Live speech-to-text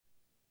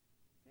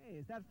Hey,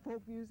 is that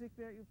folk music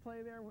that you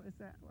play there? What is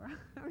that?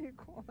 How do you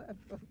call that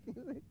folk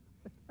music?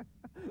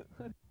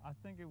 I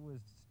think it was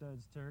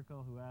Studs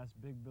Terkel who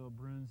asked Big Bill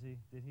Brunzi,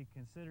 did he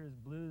consider his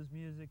blues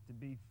music to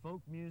be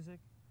folk music?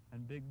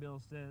 And Big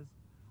Bill says,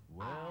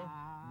 well,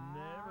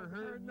 never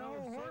heard no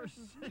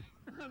horses.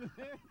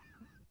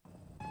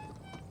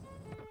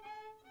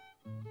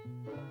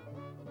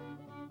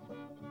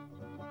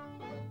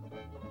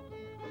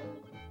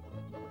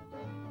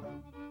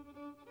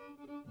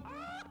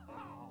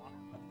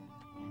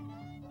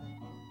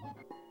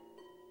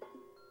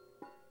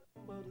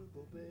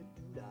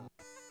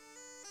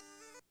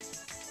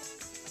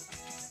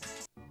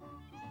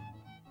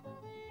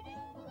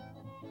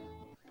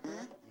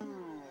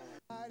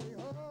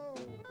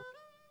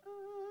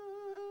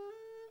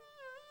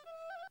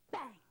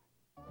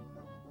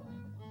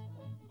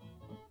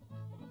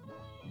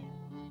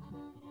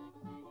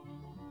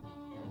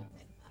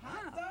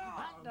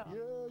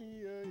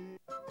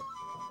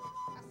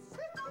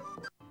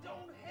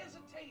 Don't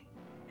hesitate.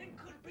 It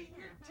could be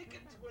your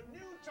ticket to a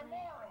new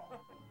tomorrow.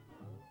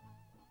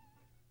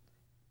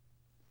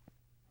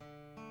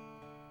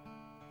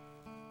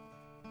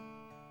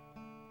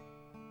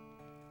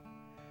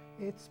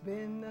 It's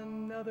been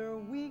another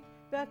week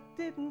that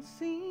didn't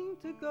seem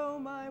to go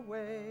my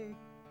way.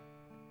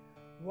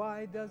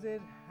 Why does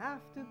it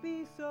have to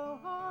be so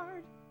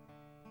hard?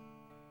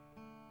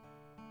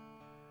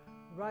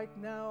 Right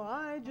now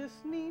I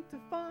just need to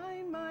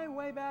find my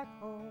way back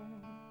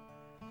home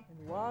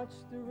and watch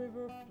the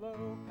river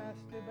flow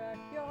past your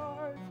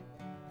backyard.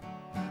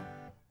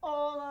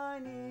 All I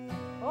need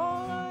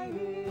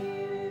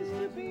is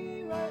to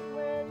be right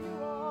where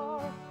you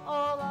are.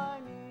 All I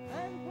need,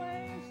 and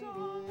play a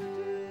song or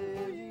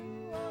two for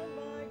you on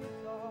my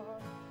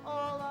guitar.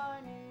 All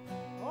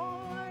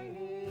I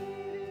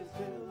need is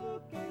to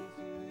look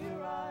into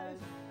your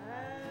eyes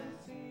and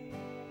see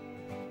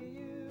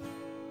you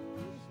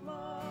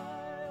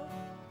smile.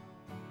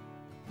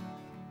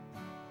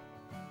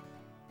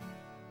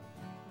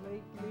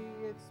 Lately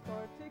it's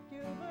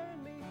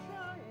particularly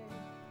trying.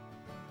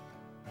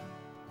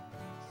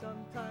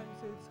 Sometimes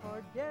it's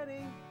hard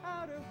getting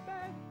out of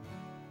bed,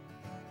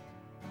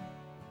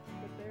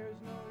 but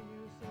there's no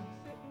use in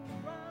sitting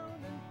around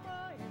and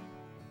crying.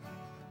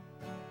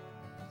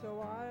 So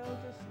I'll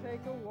just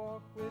take a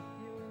walk with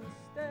you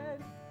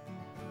instead.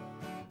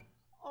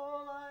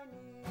 All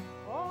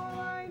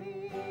I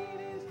need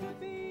is to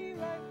be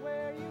right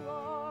where you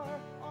are.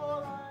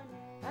 All I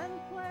need, and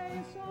play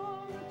a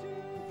song or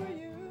two for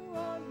you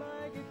on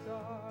my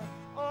guitar.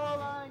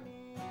 All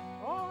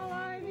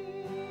I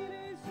need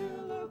is to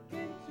look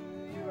into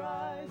your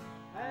eyes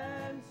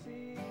and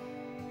see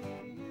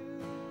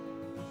you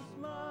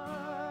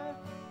smile.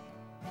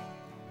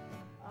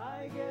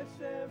 I guess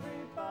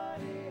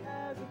everybody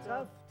has a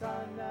tough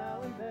time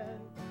now and then.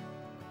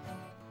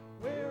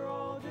 We're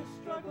all just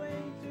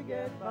struggling to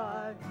get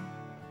by.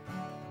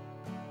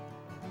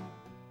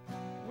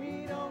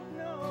 We don't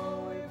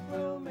know if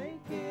we'll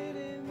make it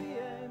in the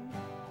end,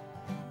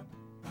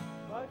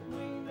 but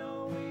we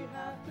know we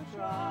have to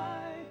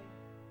try.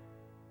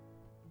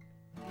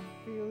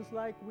 Feels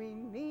like we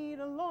need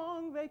a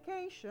long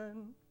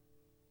vacation.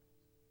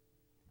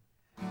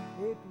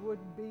 It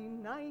would be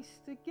nice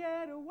to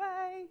get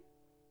away,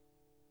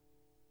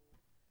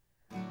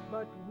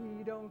 but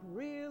we don't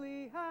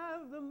really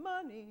have the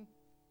money.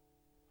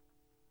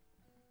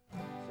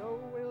 So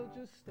we'll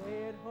just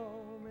stay at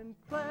home and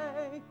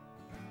play.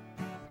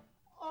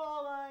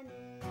 All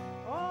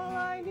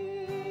I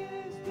need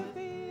is to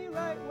be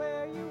right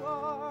where you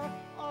are.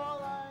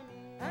 All I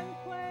need, and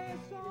play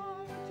a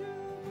song or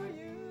two for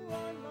you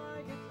on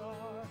my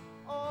guitar.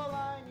 All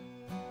I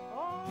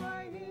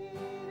need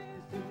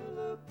is to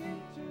look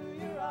into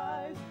your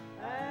eyes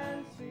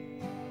and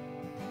see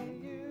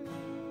you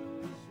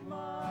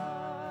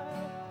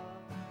smile.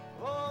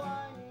 All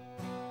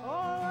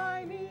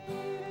I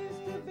need is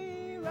to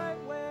be right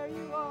where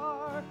you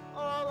are.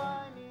 All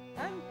I need,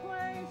 and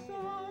play a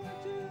song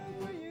or two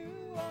for you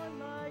on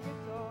my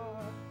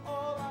guitar.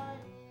 All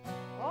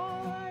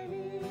I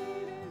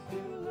need is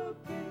to look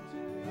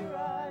into your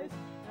eyes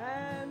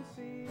and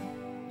see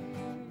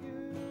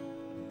you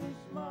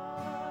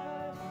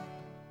smile.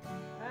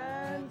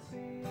 And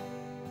see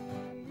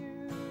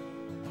you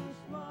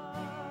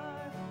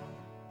smile.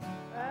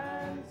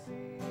 And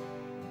see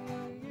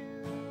you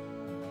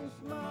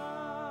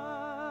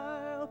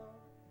smile.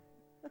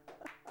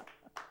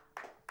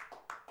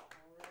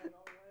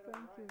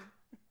 Thank you.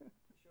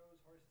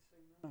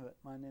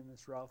 My name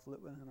is Ralph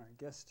Litwin, and our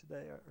guests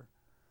today are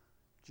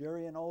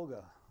Gerry and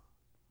Olga.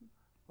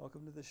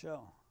 Welcome to the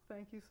show.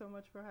 Thank you so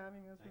much for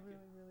having us. Thank We're you.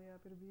 really, really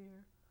happy to be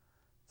here.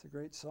 It's a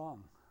great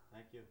song.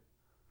 Thank you.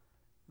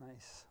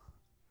 Nice.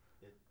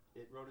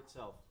 It wrote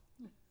itself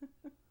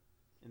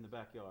in the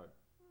backyard,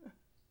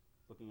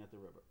 looking at the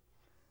river.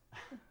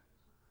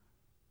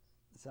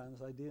 It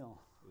sounds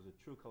ideal. It was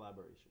a true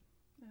collaboration.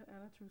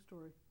 And a true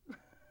story.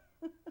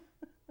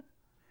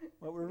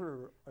 What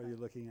river are you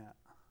looking at?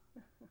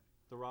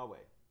 The Rahway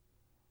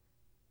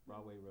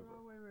River.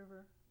 Rahway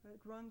River. It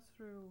runs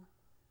through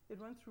It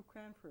runs through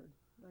Cranford.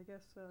 I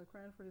guess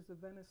Cranford is the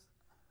Venice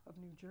of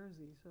New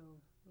Jersey, so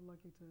we're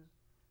lucky to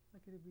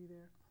be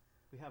there.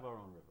 We have our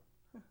own river.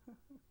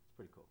 It's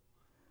pretty cool.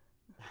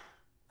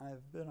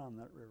 I've been on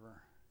that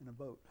river in a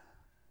boat.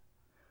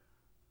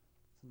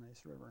 It's a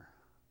nice river.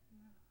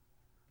 Yeah.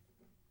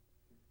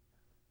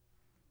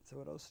 So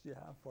what else do you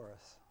have for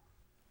us?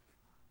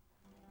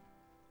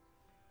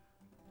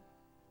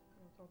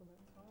 Want to talk about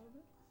all of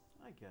it?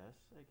 I guess.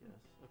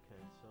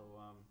 Okay, so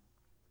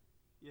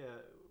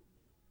yeah,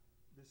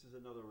 this is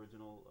another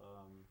original.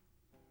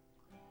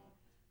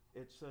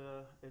 It's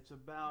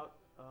about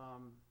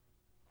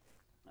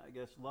I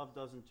guess love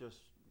doesn't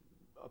just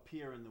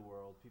appear in the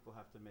world. People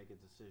have to make a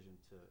decision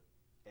to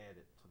add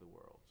it to the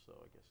world. So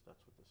I guess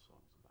that's what this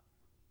song's about.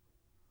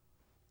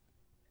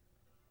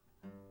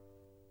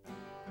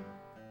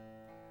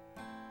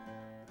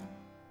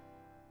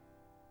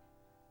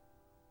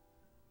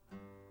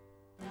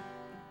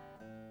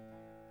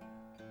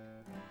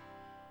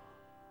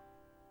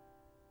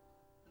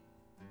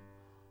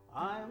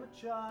 I am a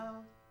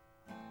child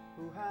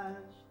who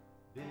has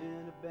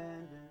been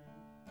abandoned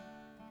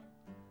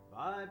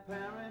by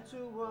parents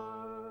who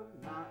were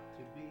not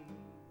to be.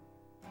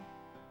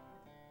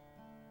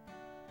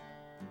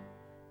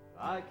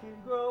 I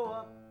can grow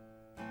up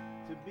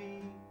to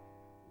be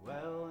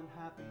well and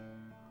happy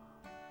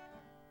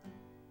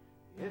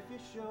if you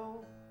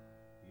show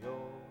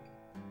your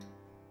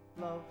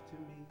love to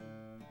me.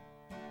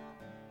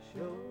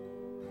 Show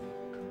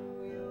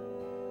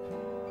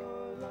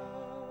your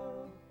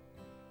love.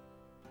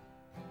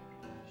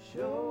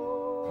 Show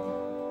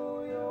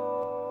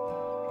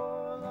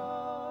your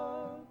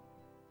love.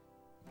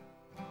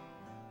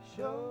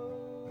 Show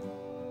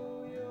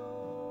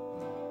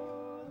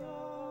your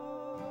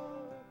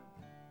love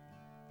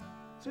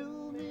to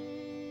me.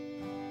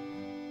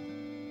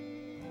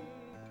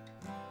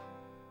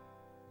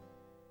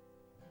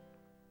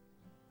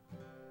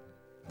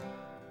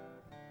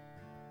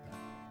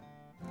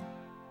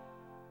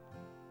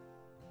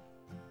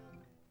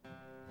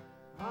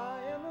 I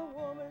am a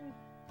woman,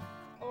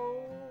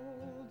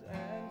 old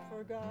and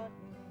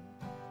forgotten,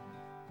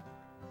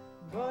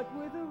 but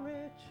with a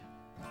rich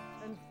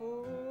and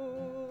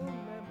full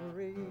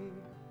memory.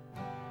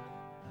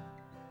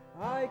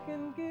 I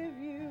can give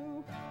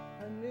you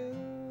a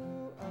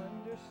new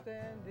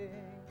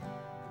understanding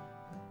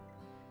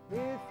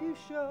if you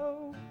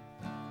show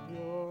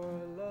your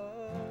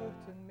love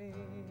to me.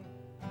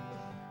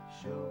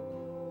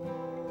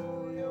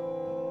 Show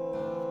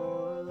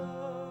your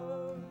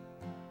love.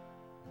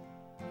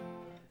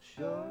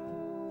 Show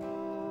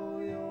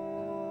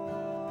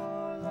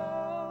your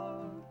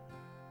love.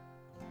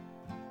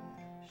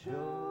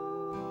 Show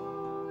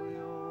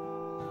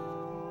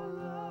your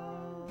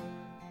love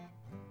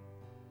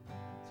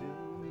to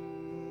me.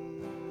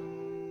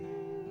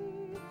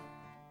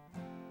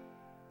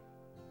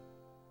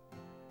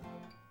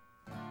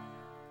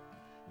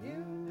 You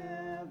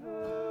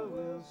never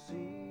will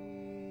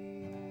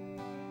see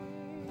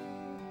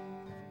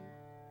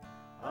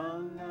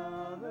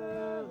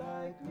another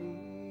like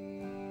me,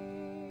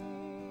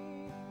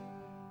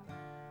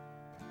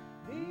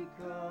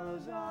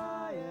 because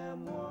I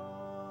am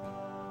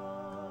one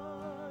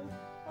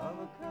of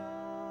a kind.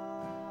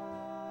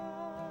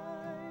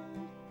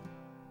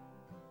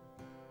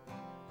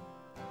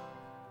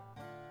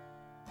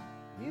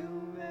 You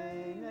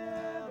may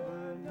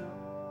never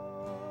know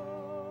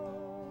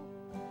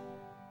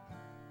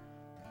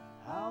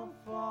how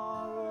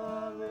far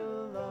a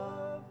little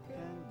love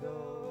can go,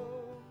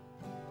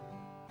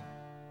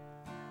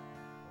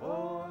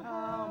 or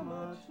how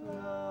much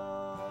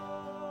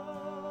love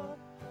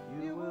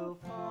you will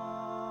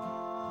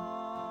find.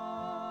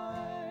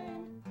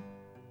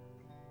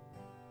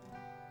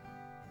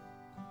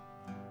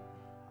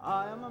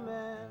 I am a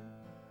man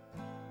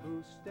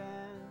who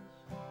stands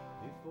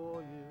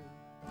before you,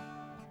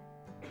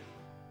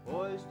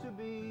 poised to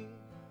be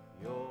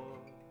your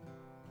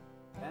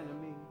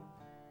enemy.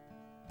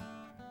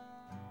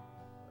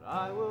 But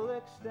I will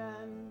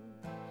extend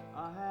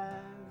a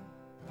hand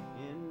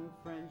in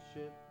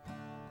friendship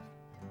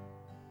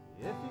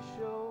if you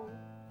show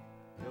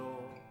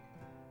your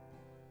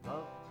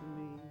love to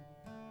me.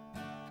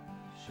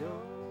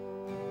 Show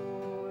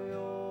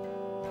your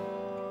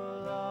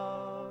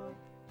love.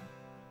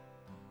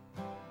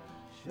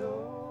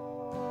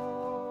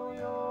 Show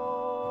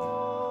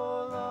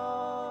your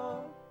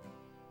love.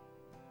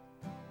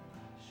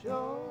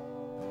 Show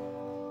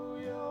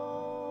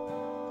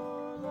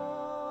your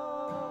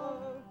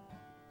love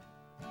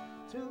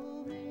to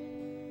me.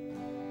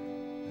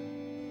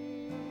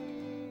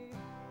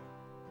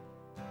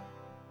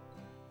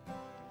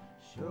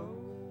 Show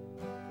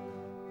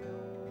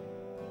your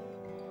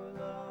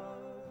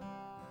love.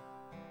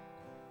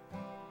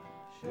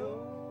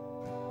 Show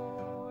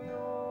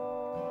your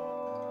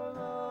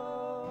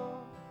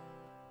love.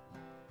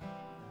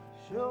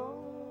 Show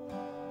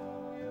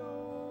your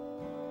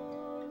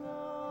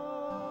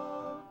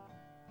love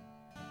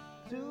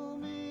to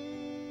me.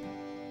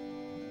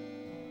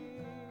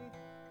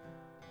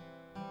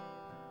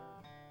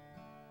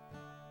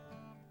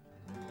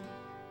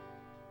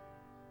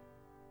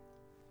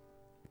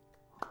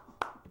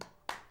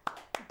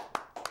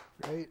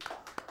 Great.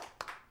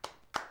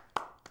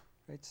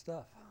 Great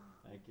stuff.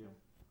 Thank you.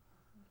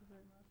 Thank you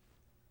very much.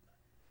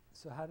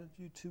 So how did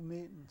you two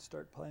meet and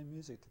start playing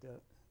music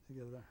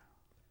together?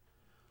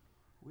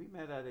 We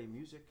met at a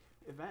music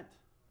event,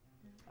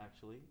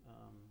 actually.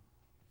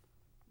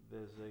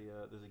 There's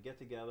a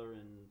get-together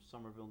in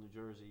Somerville, New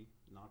Jersey,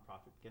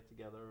 nonprofit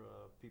get-together,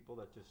 people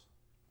that just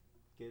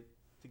get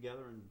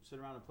together and sit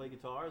around and play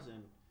guitars,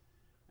 and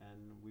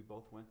we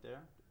both went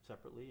there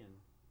separately and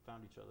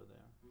found each other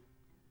there.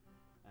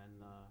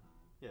 And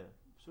yeah,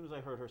 as soon as I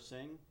heard her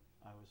sing,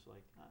 I was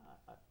like,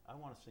 I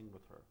want to sing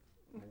with her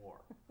more.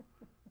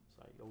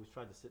 So I always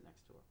tried to sit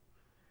next to her.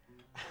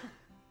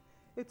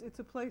 It's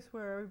a place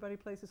where everybody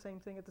plays the same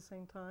thing at the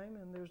same time,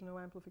 and there's no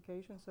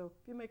amplification. So if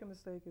you make a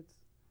mistake,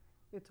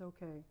 it's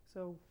okay.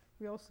 So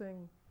we all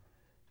sing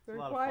very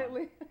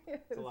quietly.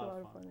 It's a lot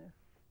of fun. Yeah.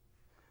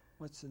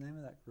 What's the name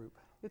of that group?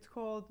 It's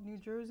called New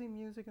Jersey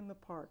Music in the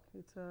Park.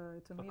 It's a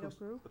meetup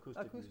group.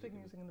 Acoustic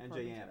Music in the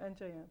Park.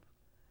 NJAMP.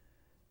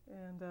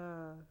 And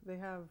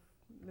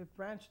they've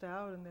branched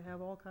out, and they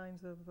have all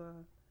kinds of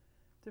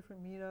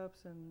different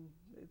meetups, and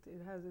it's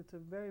a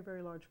very,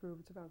 very large group.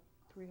 It's about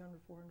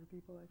 300, 400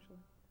 people actually.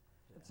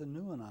 Yeah. It's a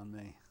new one on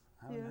me.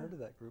 I haven't heard of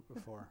that group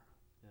before.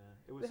 Yeah,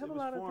 it was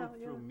formed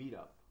through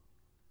Meetup.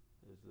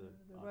 It's an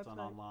website.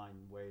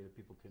 online way that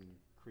people can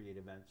create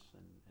events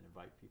and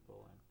invite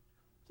people, and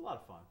it's a lot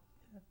of fun.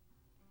 Yeah.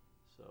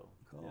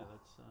 Cool. Yeah,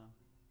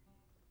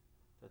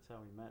 that's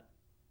how we met.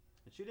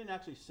 And she didn't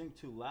actually sing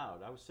too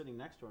loud. I was sitting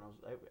next to her, and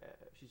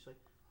she's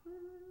like,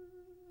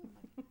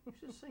 "You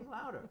should sing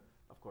louder."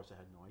 Of course, I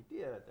had no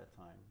idea at that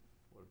time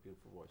what a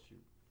beautiful voice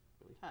she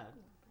really had.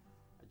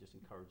 I just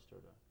encouraged her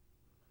to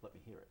let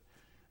me hear it.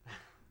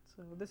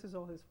 So this is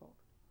all his fault.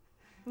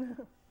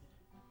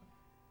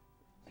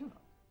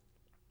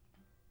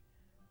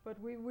 But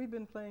we've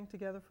been playing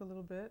together for a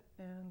little bit,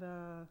 and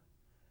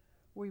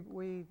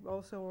we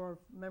also are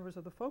members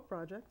of the Folk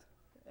Project,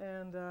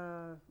 and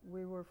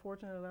we were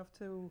fortunate enough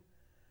to.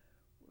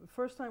 The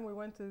first time we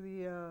went to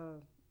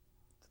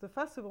the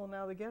festival,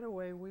 now the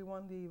Getaway, we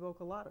won the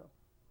Vocalato,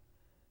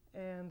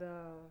 and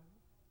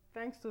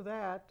thanks to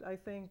that, I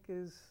think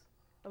is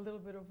a little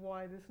bit of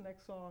why this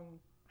next song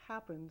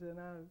happened,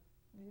 and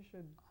you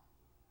should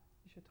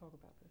talk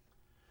about this.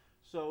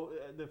 So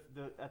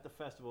at the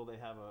festival, they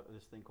have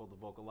this thing called the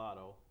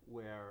Vocalato,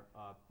 where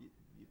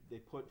they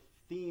put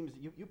themes.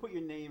 You put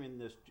your name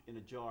in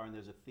a jar, and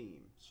there's a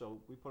theme.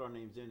 So we put our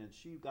names in, and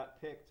she got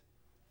picked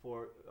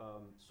for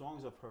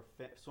songs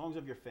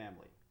of your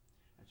family.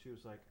 And she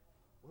was like,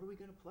 "What are we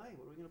gonna play?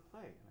 What are we gonna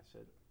play?" And I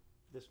said,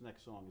 "This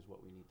next song is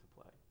what we need to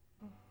play."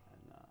 And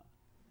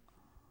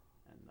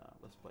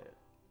let's play it.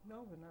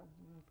 No, but not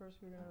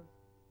first. We're gonna.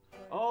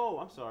 Play. Oh,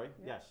 I'm sorry.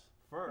 Yeah. Yes,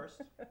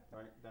 first.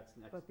 Right, that's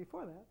next. But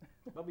before that.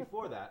 But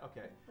before that,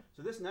 okay.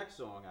 So this next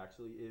song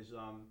actually is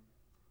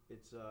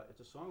it's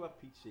a song about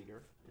Pete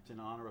Seeger. It's in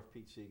honor of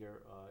Pete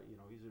Seeger.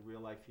 He's a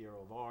real life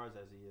hero of ours,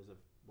 as he was of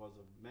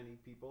many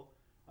people.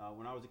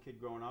 When I was a kid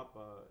growing up,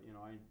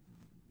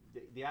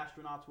 the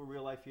astronauts were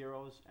real life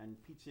heroes, and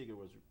Pete Seeger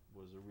was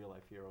a real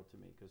life hero to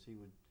me because he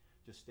would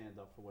just stand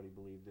up for what he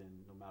believed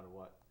in, no matter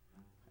what.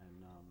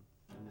 And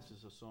this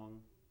is a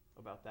song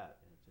about that,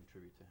 and it's in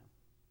tribute to him.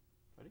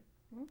 Ready?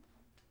 Mm-hmm.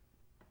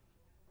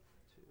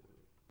 2,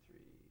 3,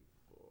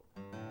 4.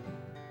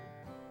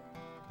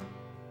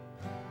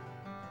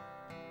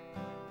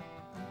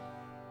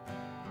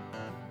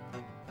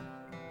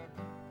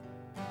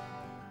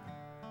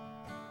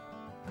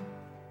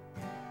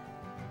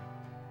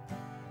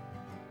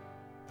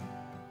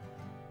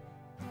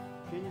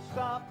 Can you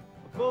stop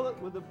a bullet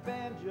with a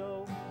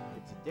banjo?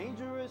 It's a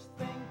dangerous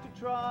thing to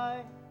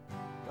try.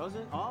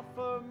 Doesn't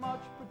offer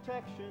much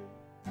protection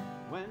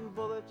when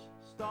bullets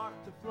start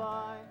to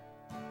fly.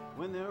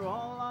 When they're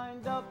all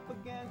lined up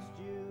against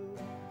you,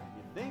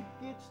 you think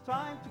it's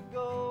time to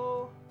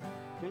go.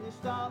 Can you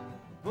stop a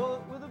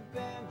bullet with a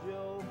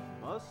banjo?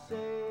 Must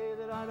say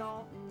that I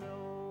don't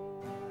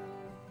know.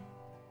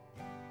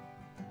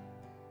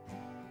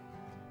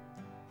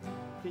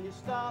 Can you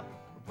stop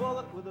a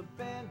bullet with a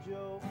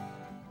banjo?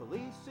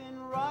 Police in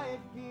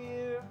riot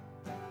gear.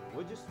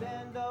 Would you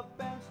stand up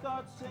and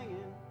start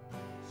singing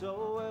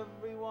so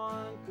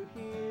everyone could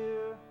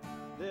hear?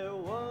 There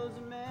was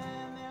a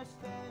man there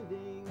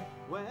standing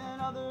when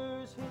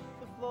others hit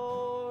the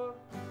floor.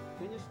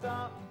 Can you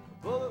stop a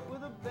bullet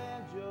with a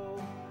banjo?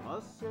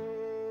 Must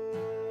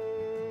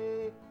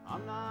say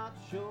I'm not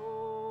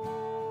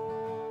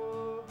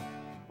sure.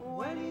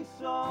 When he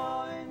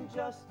saw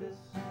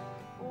injustice,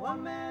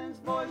 one man's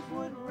voice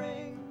would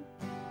ring,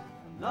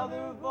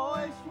 another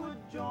voice would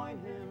join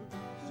him,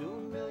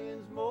 soon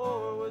millions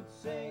more would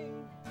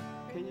sing.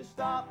 Can you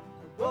stop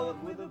a bullet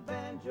with a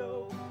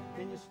banjo?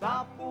 Can you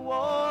stop a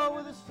war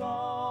with a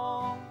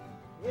song?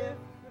 If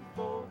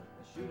before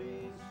the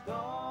shooting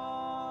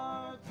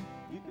starts,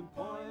 you can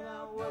point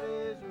out what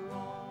is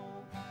wrong.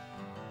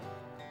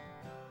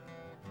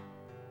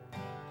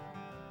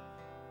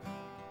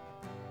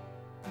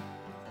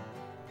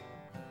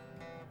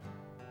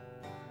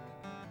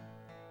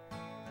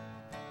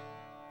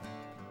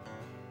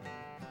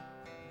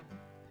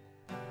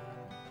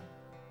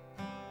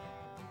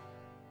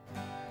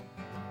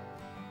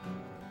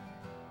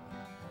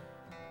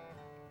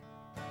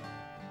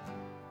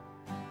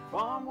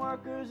 Farm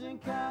workers in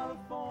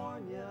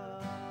California,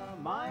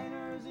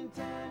 miners in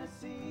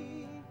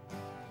Tennessee,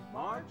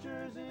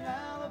 marchers in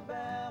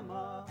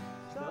Alabama,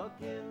 stuck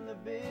in the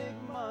big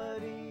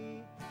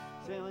muddy,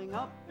 sailing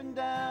up and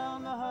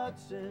down the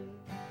Hudson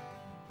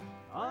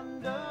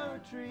under a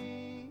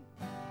tree.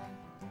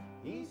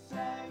 He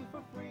sang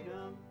for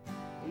freedom,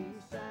 he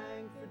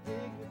sang for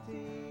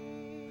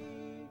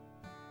dignity.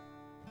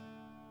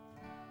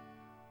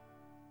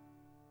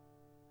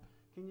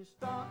 Can you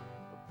stop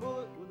a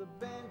bullet with a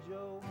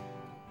banjo?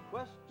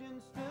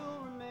 Question still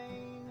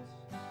remains.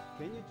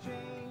 Can you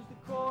change the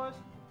course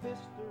of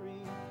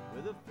history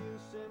with a few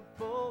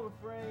simple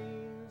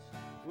refrains?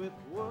 With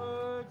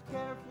words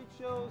carefully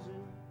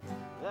chosen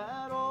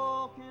that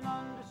all can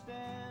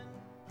understand.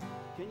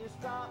 Can you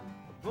stop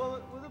a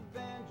bullet with a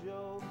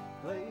banjo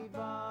played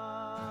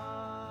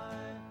by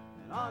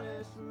an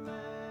honest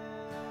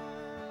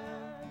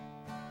man?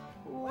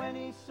 When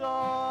he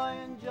saw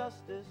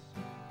injustice,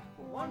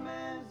 one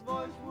man's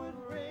voice would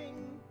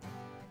ring,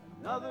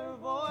 another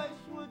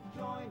voice would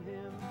join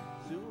him,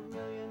 soon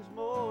millions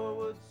more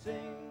would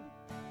sing.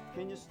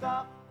 Can you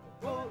stop a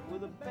bullet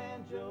with a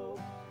banjo?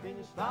 Can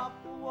you stop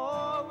the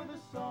war with a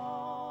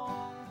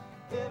song?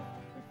 If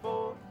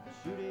before the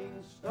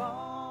shooting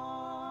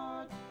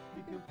starts,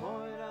 you can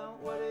point out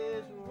what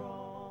is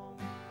wrong.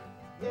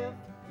 If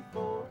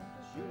before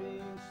the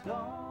shooting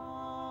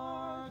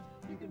starts,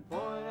 you can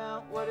point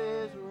out what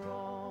is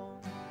wrong.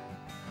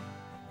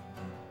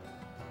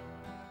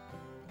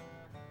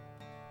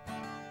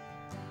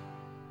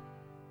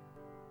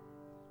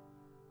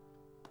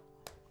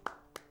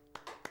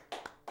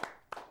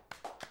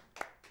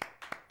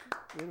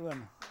 Good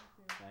one.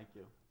 Thank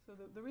you. So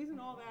the reason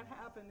all that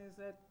happened is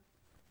that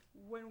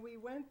when we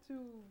went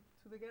to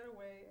the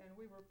getaway and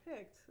we were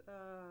picked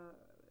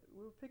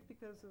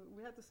because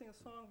we had to sing a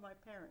song of my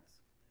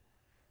parents.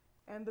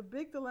 And the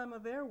big dilemma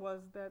there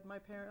was that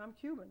I'm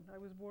Cuban. I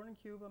was born in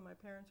Cuba, my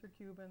parents are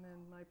Cuban,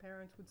 and my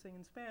parents would sing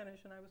in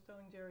Spanish, and I was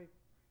telling Gerry,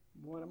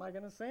 what am I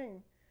going to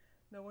sing?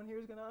 No one here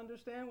is going to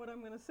understand what I'm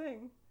going to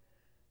sing.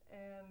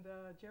 And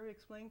Gerry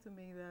explained to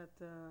me that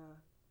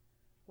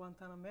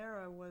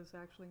Guantanamera was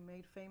actually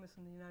made famous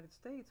in the United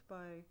States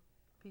by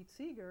Pete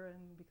Seeger,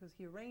 and because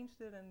he arranged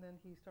it, and then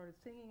he started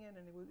singing it,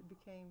 and it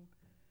became,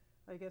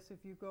 I guess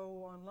if you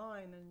go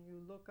online and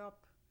you look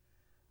up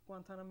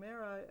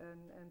Guantanamera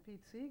and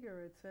Pete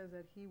Seeger, it says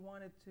that he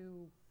wanted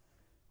to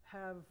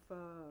have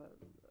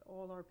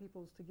all our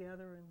peoples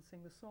together and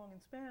sing the song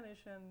in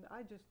Spanish, and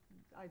I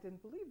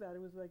didn't believe that.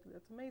 It was like,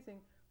 that's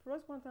amazing. For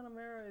us,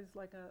 Guantanamera is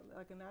like a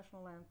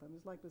national anthem.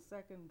 It's like the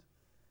second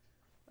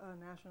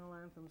national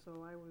anthem,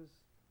 so I was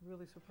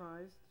really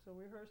surprised. So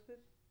we rehearsed it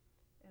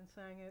and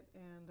sang it,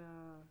 and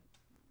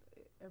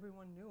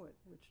everyone knew it,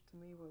 which to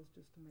me was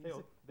just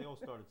amazing. They all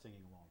started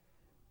singing along.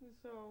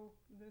 So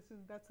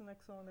that's the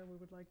next song that we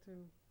would like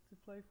to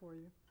play for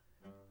you,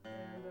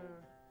 and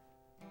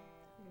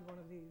one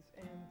of these,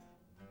 and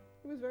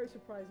it was very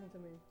surprising to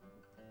me.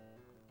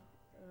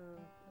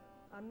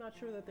 I'm not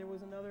sure that there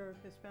was another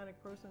Hispanic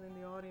person in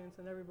the audience,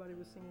 and everybody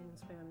was singing in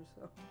Spanish,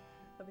 so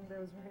I think that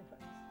was very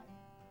nice.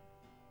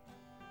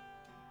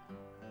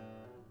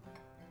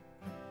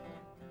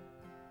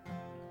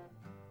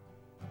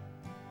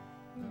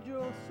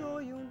 Yo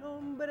soy un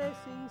hombre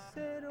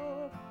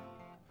sincero,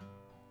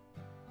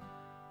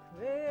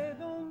 de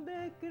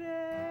donde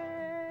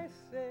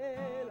crece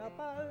la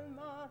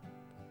palma.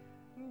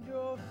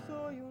 Yo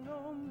soy un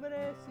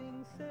hombre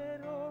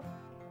sincero,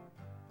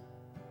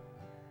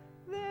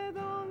 de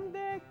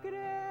donde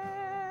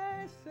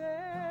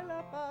crece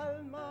la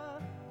palma.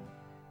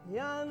 Y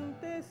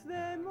antes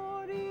de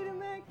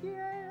morirme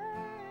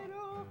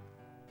quiero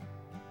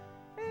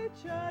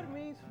echar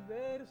mis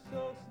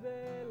versos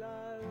del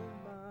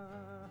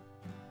alma.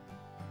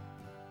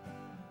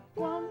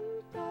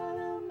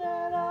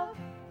 Guantanamera,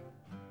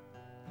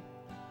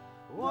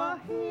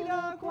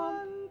 Guajira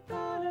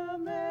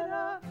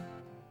Guantanamera,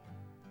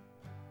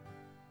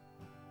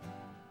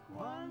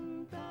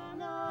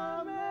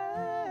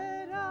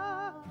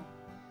 Guantanamera,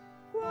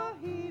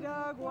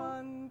 Guajira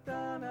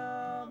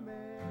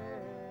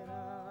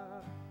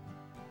Guantanamera.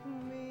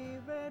 Mi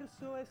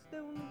verso es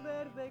de un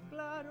verde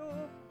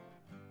claro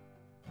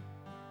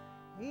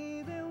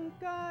y de un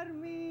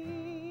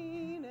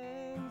carmín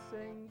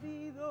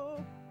encendido.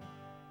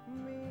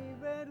 Mi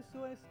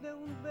verso es de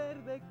un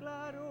verde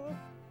claro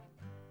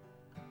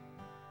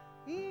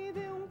y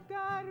de un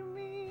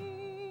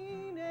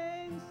carmín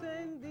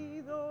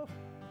encendido.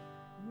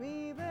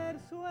 Mi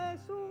verso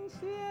es un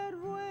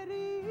ciervo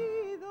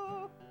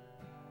herido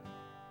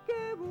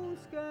que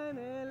busca en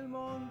el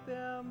monte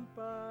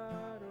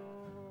amparo.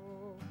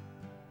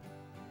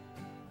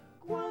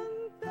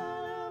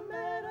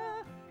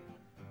 Guantanamera,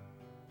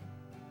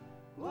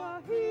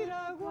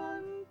 Guajira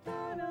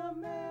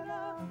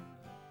Guantanamera,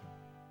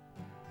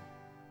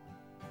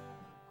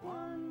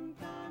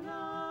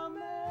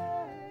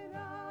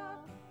 Guantanamera,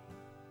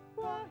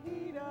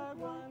 Guajira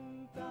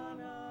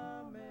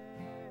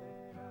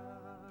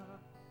Guantanamera.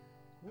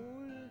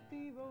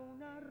 Cultivo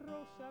una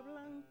rosa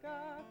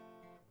blanca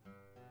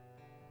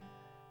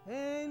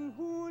En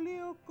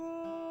julio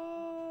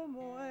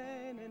como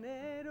en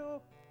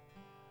enero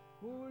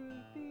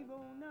cultivo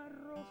una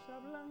rosa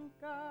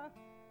blanca.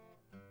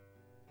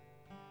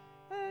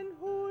 En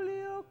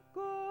julio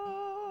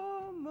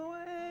como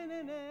en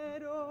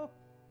enero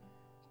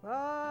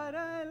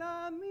para el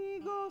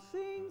amigo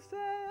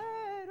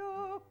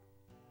sincero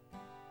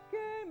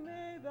que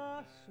me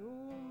da su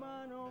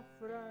mano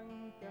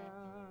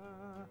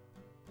franca.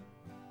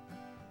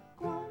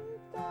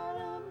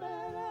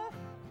 Guantanamera,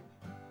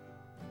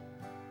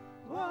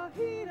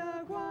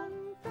 Guajira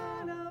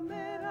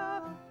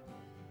Guantanamera,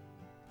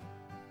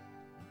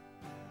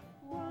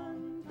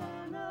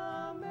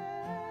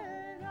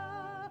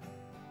 Guantanamera,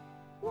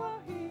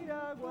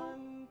 Guajira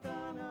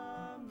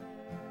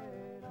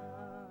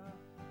Guantanamera,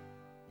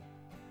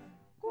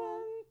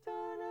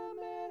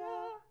 Guantanamera,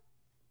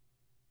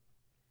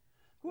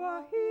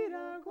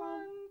 Guajira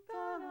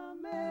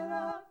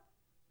Guantanamera,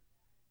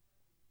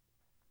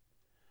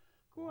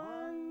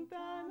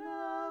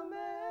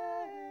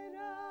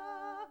 Guantanamera,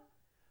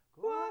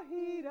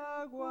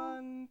 Guajira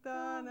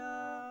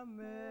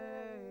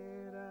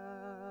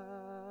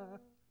Guantanamera.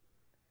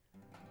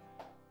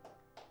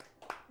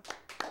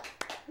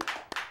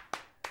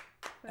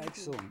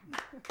 Excellent.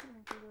 Thank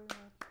you very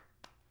much.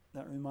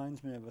 That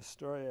reminds me of a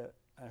story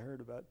I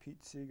heard about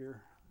Pete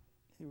Seeger.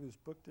 He was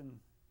booked in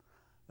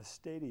a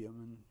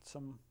stadium in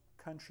some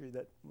country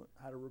that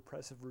had a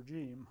repressive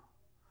regime.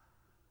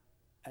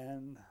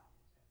 And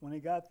when he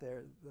got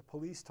there, the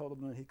police told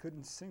him that he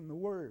couldn't sing the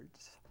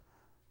words.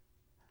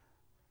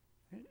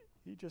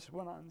 He just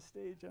went on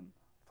stage and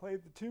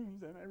played the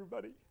tunes, and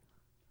everybody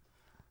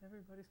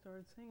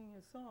Started singing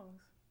his songs.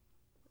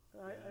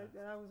 Yeah.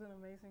 That was an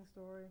amazing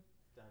story.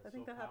 That's I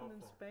think so that happened in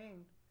powerful.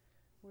 Spain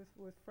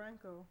with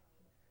Franco,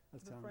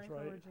 That the sounds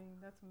Franco right. regime.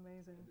 That's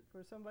amazing.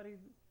 For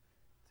somebody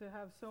to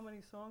have so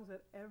many songs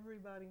that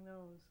everybody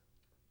knows.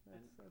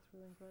 That's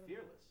really incredible.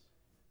 Fearless.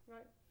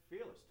 Right.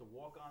 Fearless to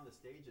walk on the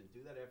stage and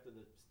do that after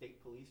the state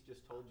police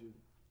just told you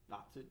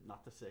not to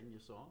sing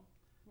your song.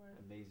 Right.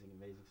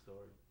 Amazing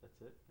story.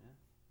 That's it. Yeah.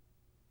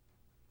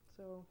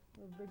 So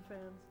we're big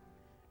fans.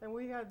 And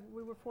we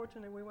were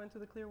fortunate. We went to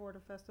the Clearwater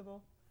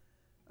Festival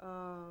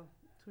 2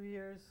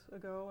 years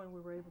ago, and we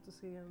were able to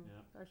see him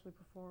actually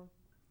perform.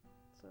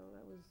 So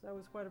that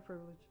was quite a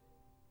privilege.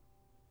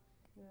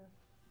 Yeah.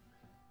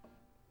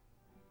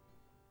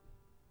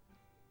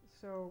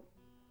 So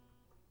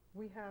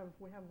we have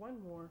one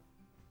more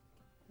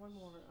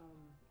original.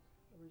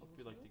 Hope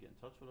you'd like to get in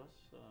touch with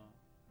us.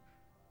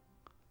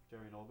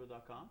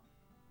 GerryandOlga.com.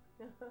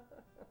 You can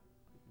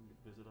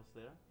visit us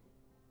there.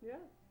 Yeah.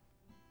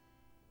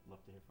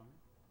 Love to hear from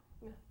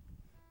you. Yeah.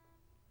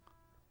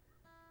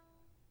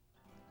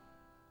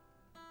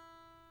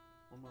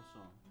 One more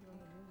song. You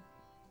wanna do?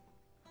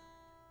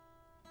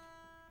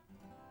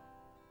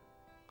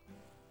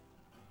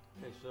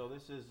 Okay, so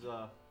this is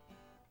a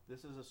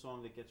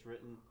song that gets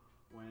written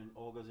when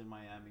Olga's in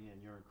Miami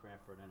and you're in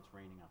Cranford and it's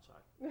raining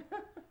outside.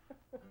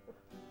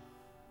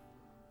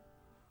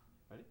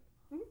 Ready?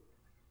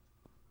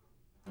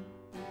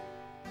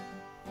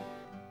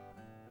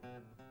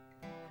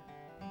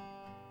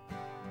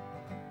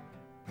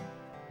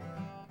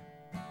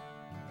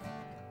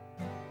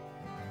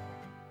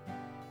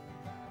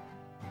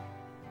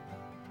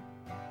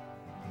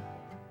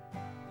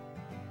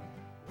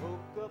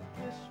 Woke up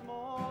this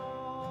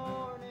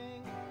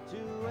morning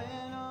to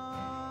an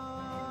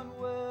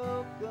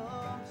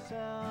unwelcome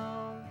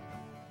sound.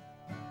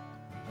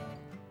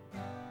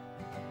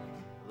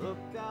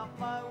 Looked out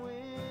my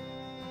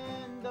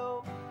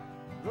window,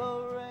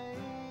 the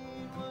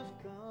rain was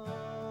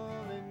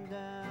coming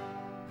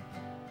down.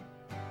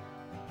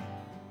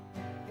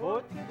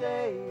 For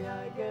today,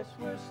 I guess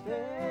we're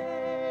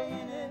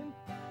staying in,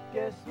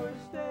 guess we're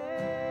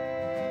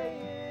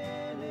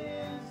staying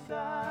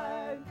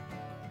inside.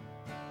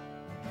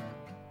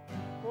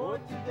 For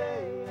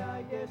today,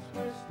 I guess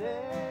we're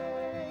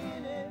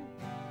staying in,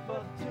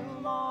 but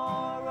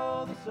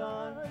tomorrow the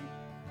sun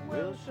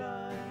will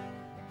shine.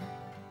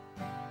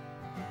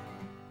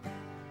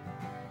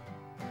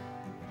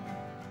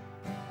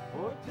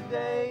 For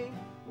today,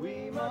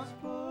 we must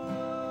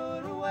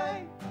put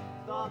away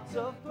thoughts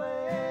of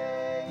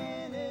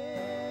playing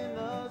in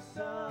the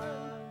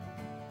sun.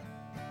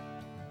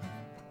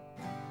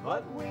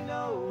 But we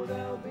know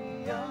there'll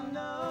be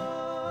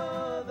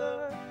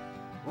another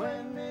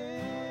when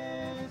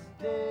this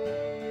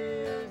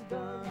day is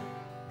done.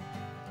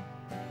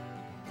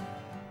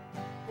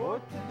 For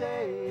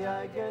today,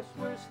 I guess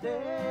we're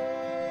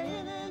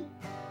staying in,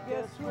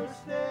 guess we're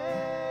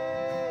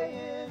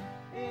staying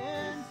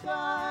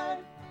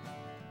inside.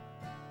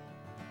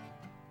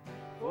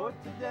 For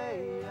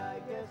today, I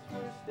guess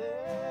we're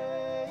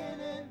staying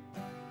in,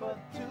 but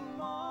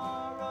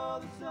tomorrow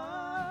the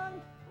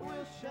sun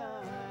will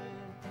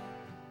shine.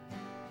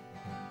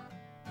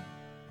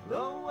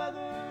 The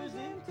weather's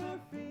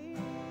interfering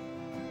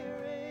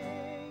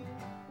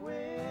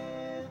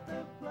with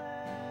the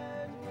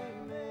plans we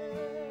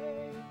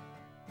made,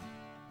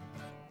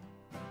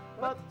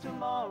 but But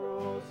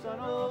tomorrow's sun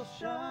will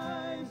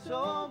shine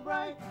so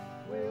bright,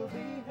 we'll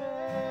be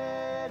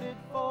headed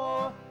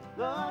for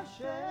the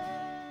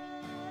shade.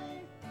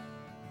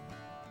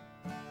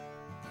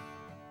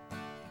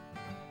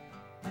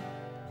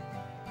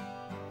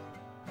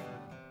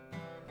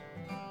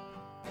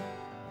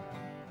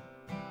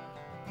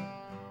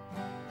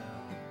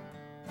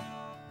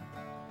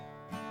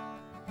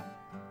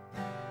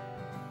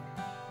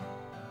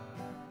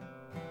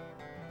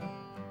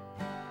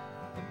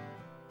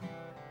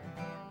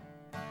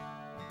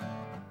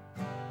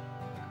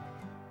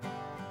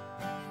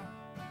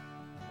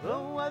 The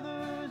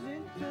weather's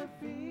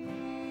interfering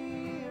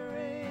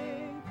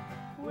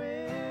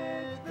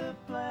with the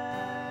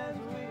plans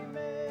we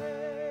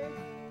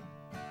made.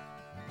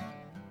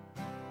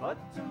 But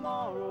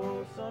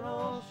tomorrow's sun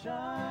will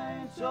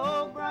shine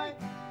so bright,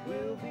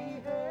 we'll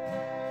be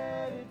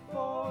headed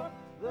for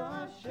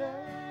the shade.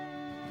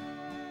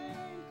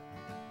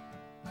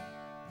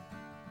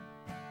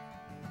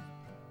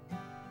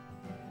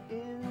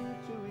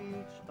 Into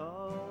each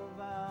of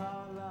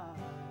our lives,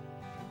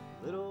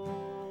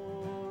 little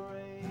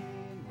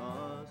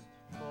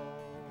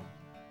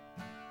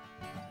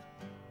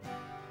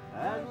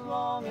as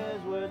long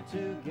as we're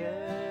together,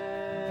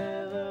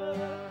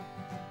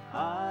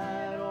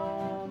 I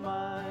don't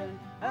mind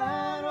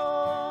at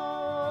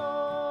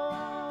all.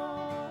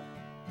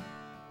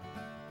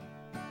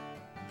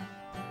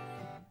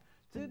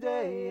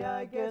 Today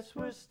I guess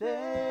we're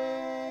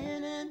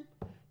staying in,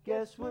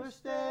 guess we're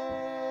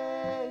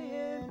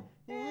staying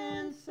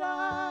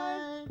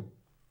inside.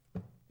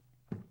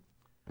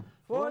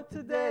 For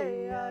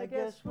today I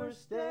guess we're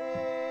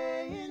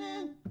staying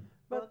in,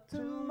 but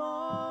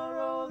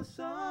tomorrow the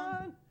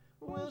sun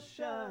will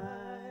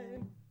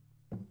shine.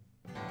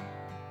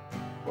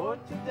 For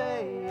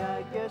today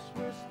I guess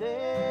we're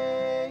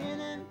staying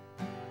in,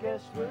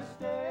 guess we're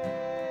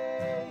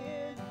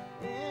staying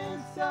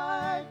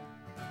inside.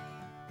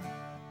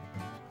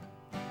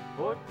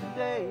 For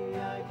today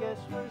I guess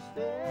we're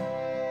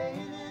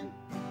staying in,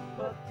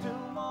 but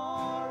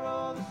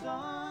tomorrow the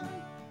sun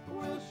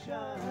will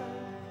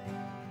shine.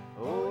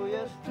 Oh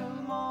yes,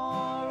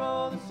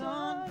 tomorrow the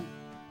sun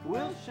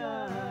will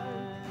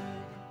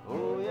shine.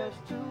 Oh yes,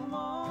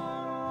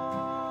 tomorrow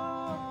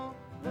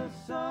the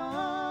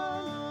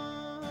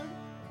sun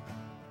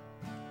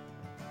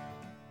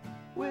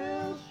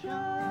will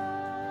shine.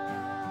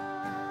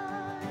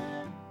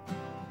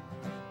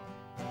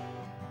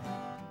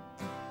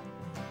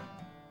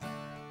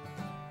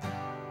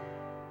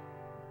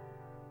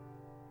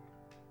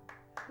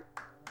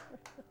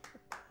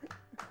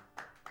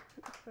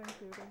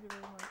 Thank you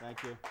very much.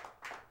 Thank you.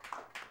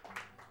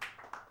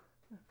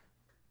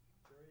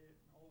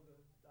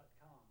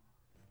 GerryandOlga.com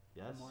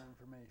Yes. for more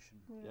information.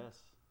 Yeah.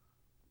 Yes.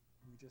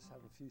 We just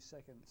have a few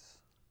seconds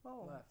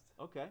Oh. left.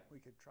 Okay. We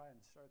could try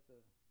and start the